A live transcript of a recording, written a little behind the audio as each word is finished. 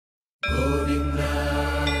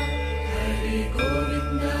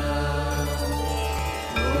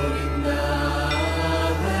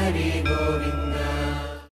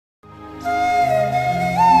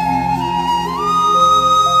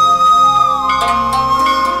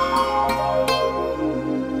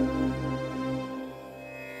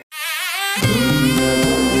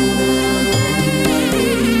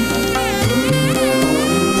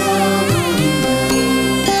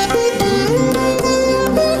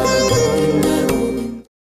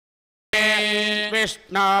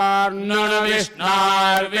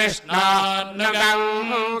विष्णोर्विष्णोर्विष्णोर्नुगं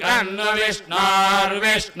कन्नु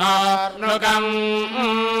विष्णोर्विष्णोर्नुगं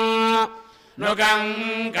नुगं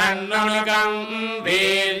कन्नुनुगं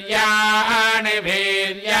वीर्याणि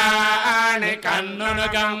वीर्याणि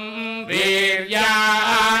कन्नुनुगं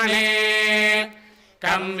वीर्याणि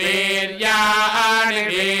कं वीर्याणि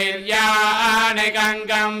वीर्याणि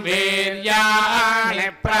गंगं वीर्याणि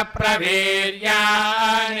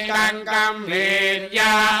प्रप्रवीर्याणि गंगं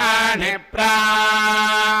वीर्याणि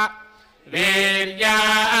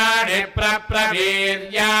वीर्याणि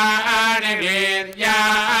प्रप्रवीर्याणि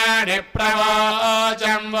वीर्याणि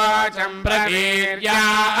प्रवोचं वोचं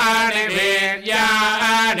प्रवीर्याणि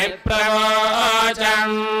वीर्याणि प्रवोचं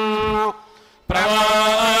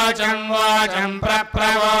प्रवोचं वोचं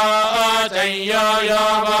प्रप्रवोचं यो यो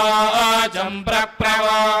वोचं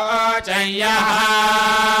प्रप्रवोचं यः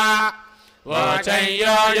वोचं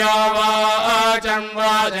यो यो वोचं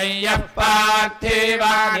वोचं यः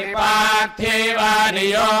पार्थिवानि पार्थिवानि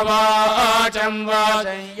यो वोचं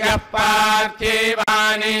वोचं यः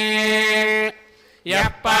पार्थिवानि यः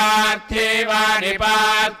पार्थिवानि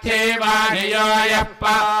पार्थिवानि यो यः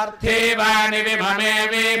पार्थिवानि विभमे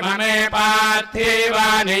विभमे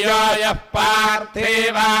पार्थिवानि यो यः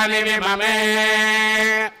पार्थिवानि विभमे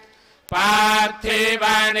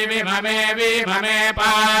पार्थिवानि विभमे विभमे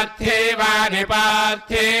पार्थिवानि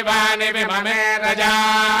पार्थिवानि विभमे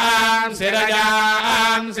रजांसि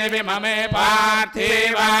रजांसि विभमे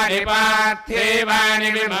पार्थिवानि पार्थिवानि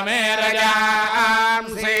विभमे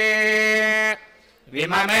रजांसि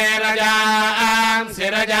विममे रजांसि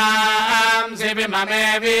रजांसि विममे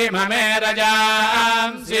विममे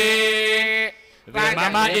रजांसि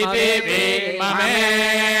विमम इति विममे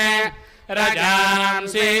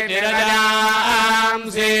रजांसि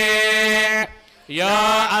रजांसि यो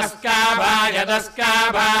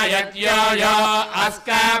अस्काभायदस्काभायत् यो यो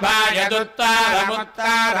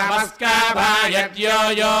अस्काभायदुत्तरमुत्तरमस्काभायत् यो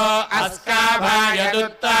यो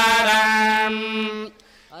अस्काभायदुत्तरम्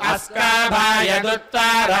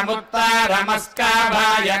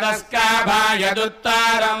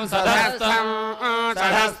अस्काभायदुत्तरमुत्तरमस्काभायदस्काभायदुत्तरं सधस्थं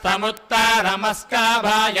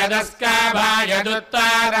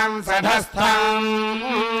सधस्थमुत्तरमस्काभायदस्काभायदुत्तरं सधस्थम्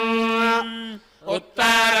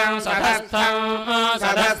उत्तरं सधस्थं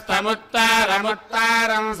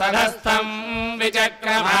सधस्थमुत्तरमुत्तरं सधस्थं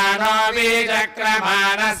विचक्रमाणो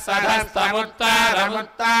विचक्रमाणः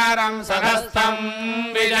सधस्थमुत्तरमुत्तरं सधस्थं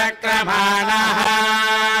विचक्रमाणः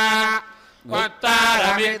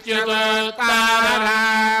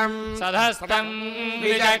उत्तरमित्युत्तरं सधस्थं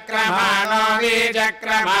विचक्रमाणो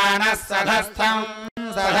विचक्रमाणः सधस्थं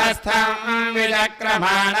सधस्थं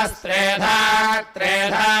विचक्रमाणस्त्रेधा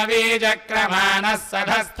त्रेधा विचक्रमाणः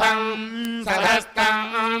सधस्थं सधस्थं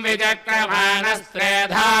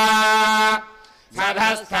विचक्रमाणस्त्रेधा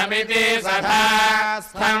सधस्थमिति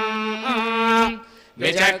सधस्थं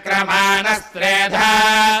विचक्रमाणस्त्रेधा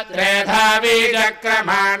त्रेधा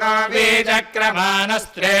विचक्रमाणो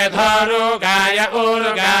विचक्रमाणस्त्रेधोरुगाय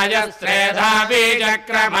ऊरुगायस्त्रेधा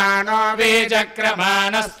विचक्रमाणो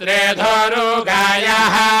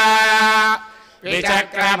विचक्रमाणस्त्रेधोरुगायः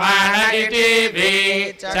विचक्रमाण इति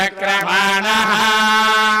विचक्रमाणः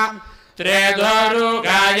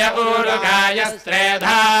त्रेधोरुगाय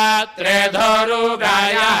ऊरुगायस्त्रेधा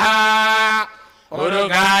त्रेधोरुगायः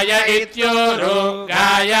उरुगाय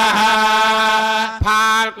इत्युरुगायः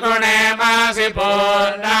फाल्गुणे मासि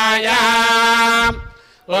पूर्णायाम्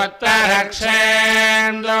उत्तरक्षेन्दुवासरे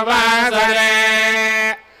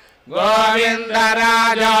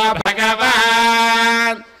गोविन्दराजो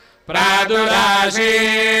भगवान्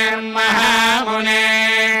प्रादुराशीर्महामुने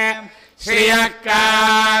श्रियः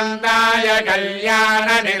कान्ताय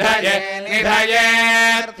कल्याणनिधये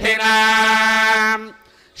निधयेऽर्थिनाम्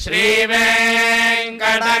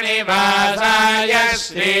श्रीवेङ्कटनिवासाय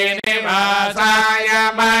श्रीनिवासाय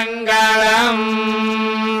मङ्गलम्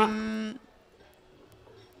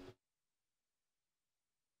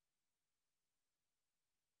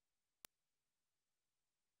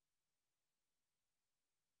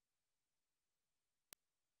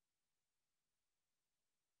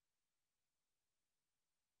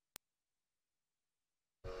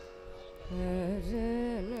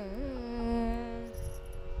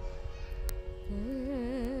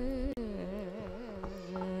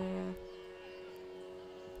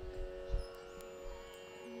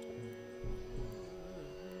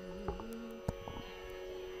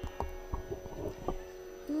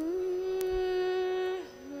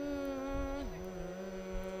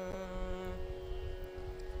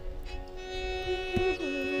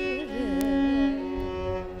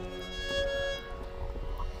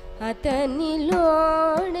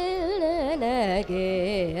అతనిలోనే ನನಗೆ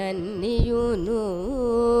ಅನ್ನಿಯುನು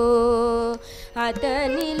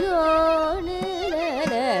ಅತನಿಲೋ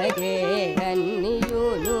ನನಗೆ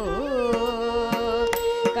ಅನ್ನಿಯುನು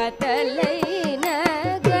ಕತಲೈನ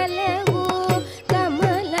ಗಲವು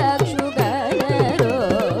ಕಮಲಕ್ಷುಗನರೋ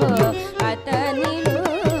ಅತನಿಲೋ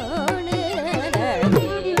ನನಗೆ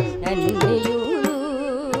ಅನ್ನಿಯುನು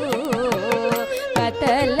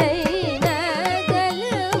ಕತಲೈನ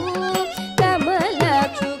ಗಲವು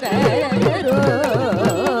ಕಮಲಕ್ಷುಗನರೋ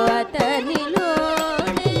ಅತನಿಲೋ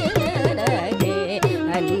ನನಗೆ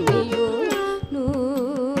ಅನ್ನಿಯುನು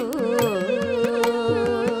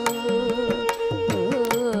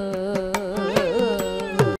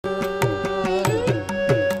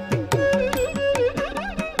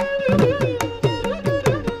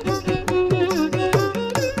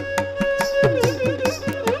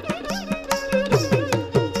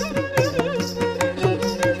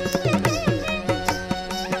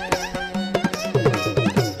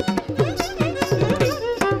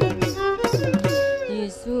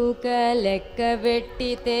ఇసుక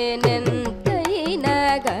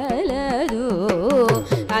లెక్కబెట్టితేనెంతైనగలదు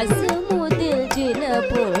అసముదిల్చిన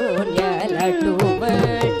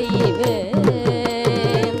పుణ్యాలటువంటివే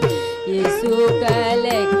ఇసుక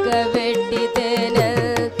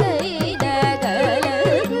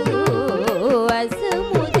లెక్కబెట్టితేనెంతైనగలదు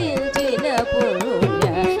అసముదిల్చిన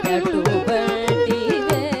పుణ్యాలటువంటివే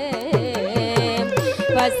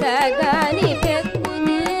పసగాని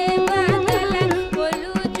పెక్కునే బదల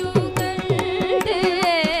కొలుచుకంటే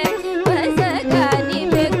పసగాని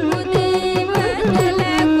పెక్కునే బదల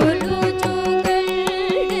కొలుచుకంటే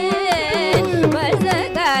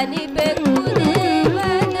పసగాని పెక్కునే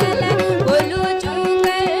బదల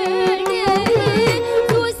కొలుచుకంటే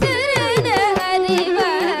సుసరన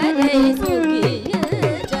హరివారై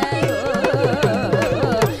సుఖియచరో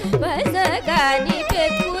పసగాని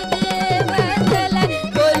పెక్కునే బదల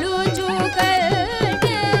కొలుచుకంటే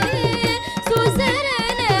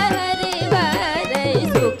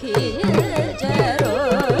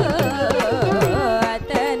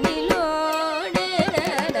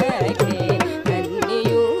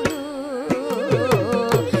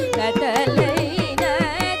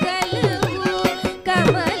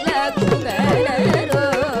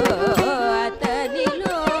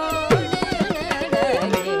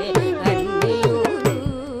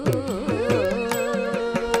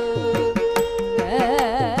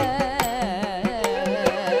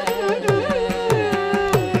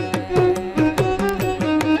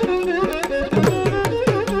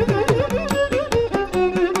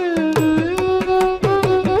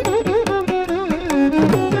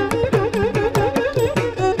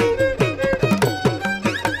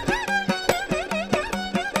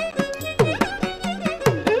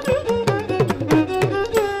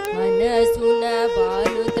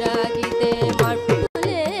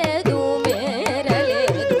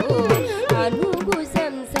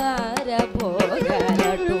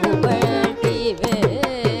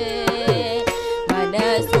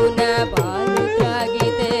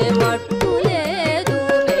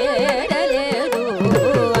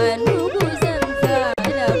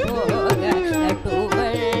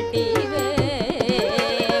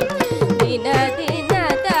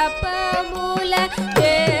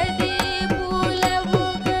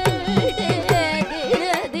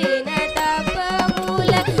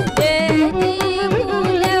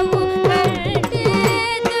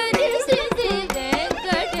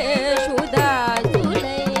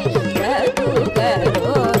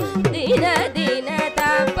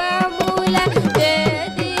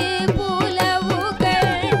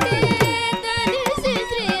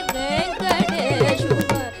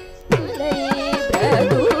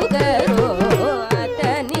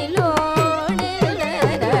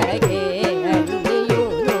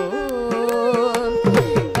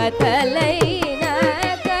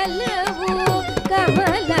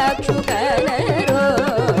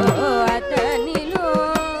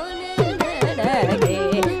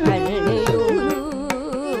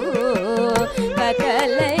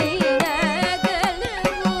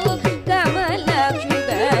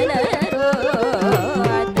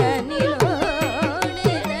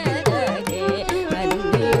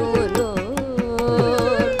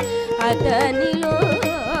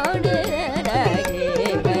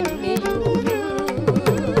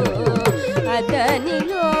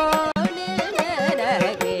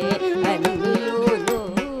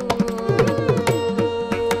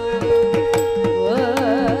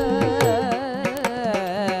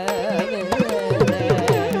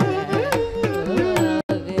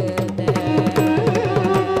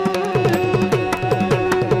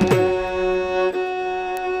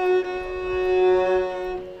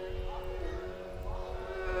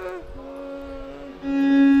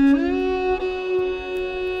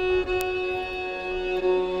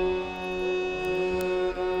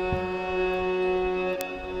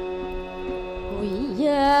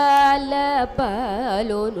ఉయ్యాల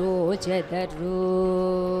పాలును చెదరు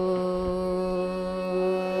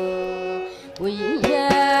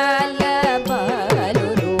ఉయ్యాల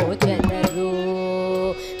పాలును చెదరు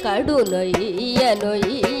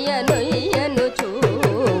కడునొయ్యనొయ్యనొయ్యను చూ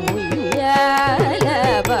ఉయ్యాల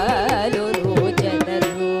పాలును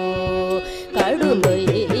చెదరు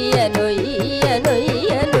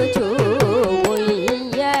కడునొయ్యనొయ్యనొయ్యను చూ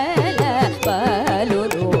ఉయ్యాల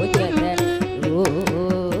పాలును చెదరు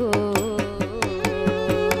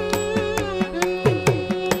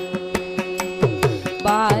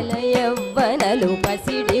బాలయవ్వనలు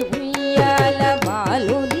పసిడి ఉయ్యాల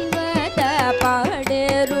బాలుని వద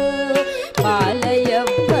పాడేరు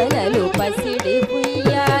బాలయవ్వనలు పసిడి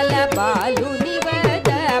ఉయ్యాల బాలుని వద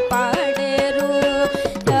పాడేరు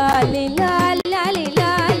లాలి లాలి లాలి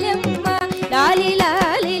లాలమ్మ లాలి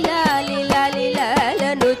లాలి లాలి లాలి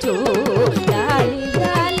లాలను చూ లాలి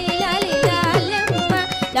లాలి లాలి లాలమ్మ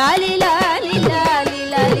లాలి లాలి లాలి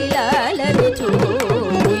లాలి లాలను చూ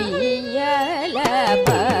ఉయ్యాల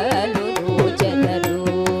పాలును చెదరు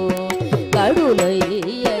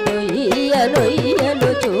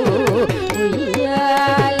కడునొయ్యనొయ్యనొయ్యను చూ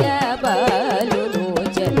ఉయ్యాల పాలును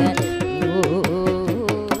చెదరు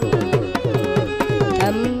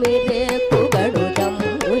తమ్మిరేకు గడు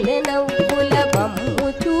తమ్ముల నవ్వుల బమ్ము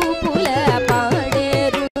చూపుల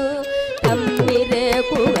పాడేరు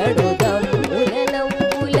తమ్మిరేకు గడు తమ్ముల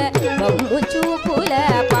నవ్వుల బమ్ము చూపుల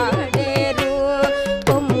పాడేరు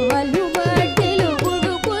కొమ్మలు మట్టెలు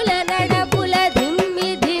గుడుకుల నడపుల ధిమ్మి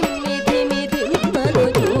ధిమ్మి ధిమి ధిమ్మను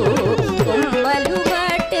చూ కొమ్మలు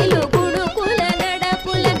మట్టెలు గుడుకుల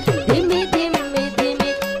నడపుల ధిమ్మి ధిమ్మి ధిమి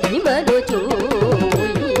ధిమను చూ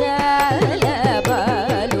ఉయ్యాల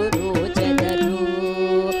పాలును చెదరు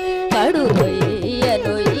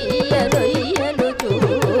కడునొయ్యనొయ్యనొయ్యను చూ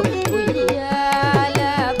ఉయ్యాల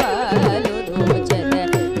పాలును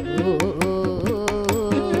చెదరు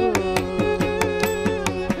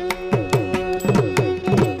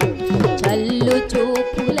చల్లు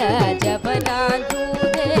చూపుల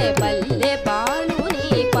జపనాంతుడే పల్లె పాలుని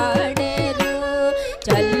పాడేరు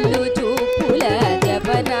చల్లు